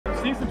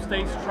seen some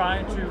states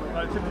trying to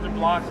attempt to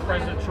block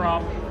President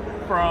Trump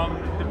from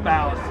the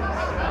ballot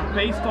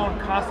based on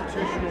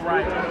constitutional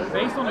rights.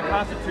 Based on the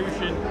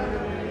Constitution,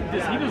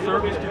 does he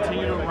deserve to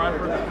continue to run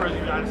for the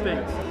President of the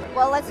United States?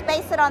 Well, let's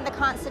base it on the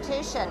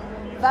Constitution.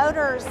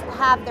 Voters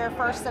have their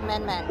First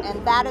Amendment,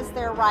 and that is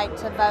their right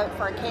to vote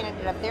for a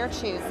candidate of their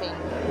choosing.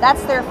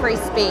 That's their free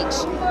speech.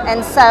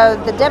 And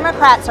so the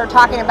Democrats are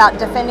talking about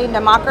defending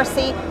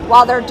democracy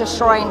while they're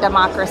destroying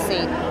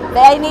democracy.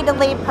 They need to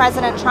leave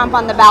President Trump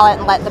on the ballot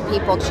and let the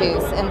people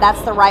choose, and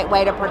that's the right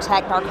way to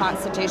protect our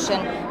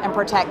Constitution and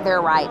protect their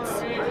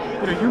rights.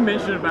 You know, you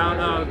mentioned about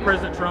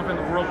President Trump and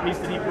the world peace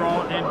that he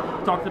brought, and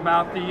talked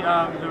about the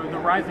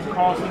rising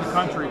costs in the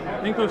country.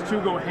 I think those two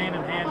go hand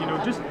in hand. You know,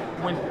 just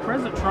when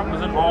President Trump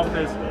was in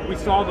office, we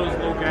saw those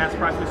low gas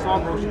prices, we saw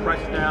grocery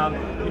prices down.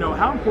 You know,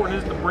 how important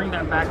is it to bring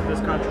that back to this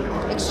country?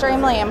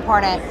 Extremely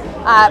important.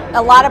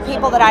 A lot of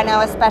people that I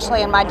know,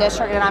 especially in my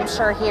district, and I'm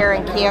sure here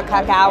in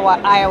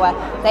KHQA, Iowa,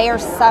 they are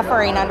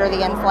suffering under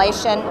the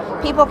inflation.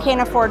 People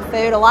can't afford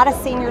food. A lot of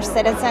senior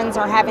citizens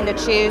are having to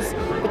choose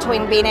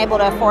between being able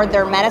to afford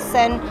their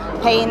medicine,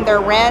 paying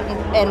their rent,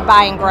 and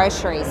buying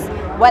groceries.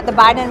 What the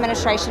Biden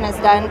administration has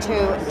done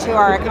to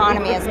our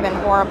economy has been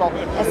horrible,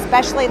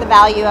 especially the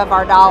value of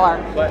our dollar.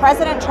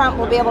 President Trump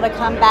will be able to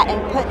come back and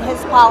put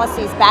his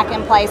policies back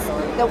in place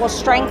that will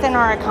strengthen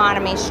our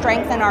economy,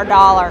 strengthen our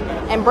dollar,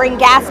 and bring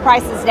gas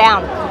prices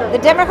down. The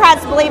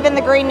Democrats believe in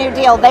the Green New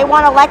Deal. They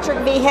want electric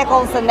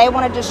vehicles, and they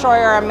want to destroy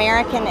our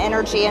American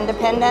energy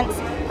independence.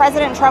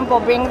 President Trump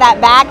will bring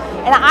that back,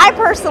 and I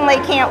personally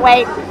can't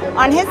wait.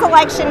 On his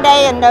election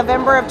day in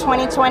November of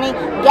 2020,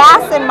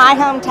 gas in my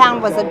hometown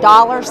was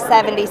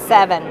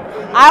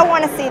 $1.77. I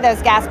want to see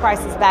those gas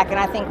prices back, and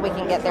I think we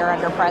can get there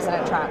under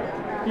President Trump.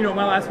 You know,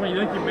 my last one, you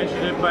think you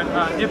mentioned it, but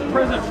if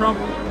President Trump,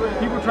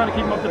 people are trying to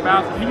keep him off the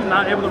ballot, if he's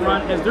not able to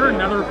run, is there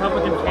another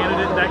Republican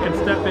candidate that can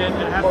step in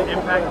and have the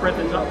impact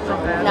President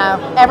Trump has?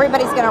 No,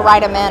 everybody's going to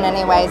write him in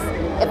anyways.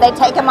 If they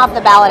take him off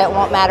the ballot, it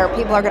won't matter.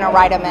 People are going to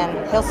write him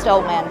in. He'll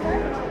still win.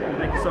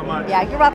 Thank you so much. Yeah, you're welcome.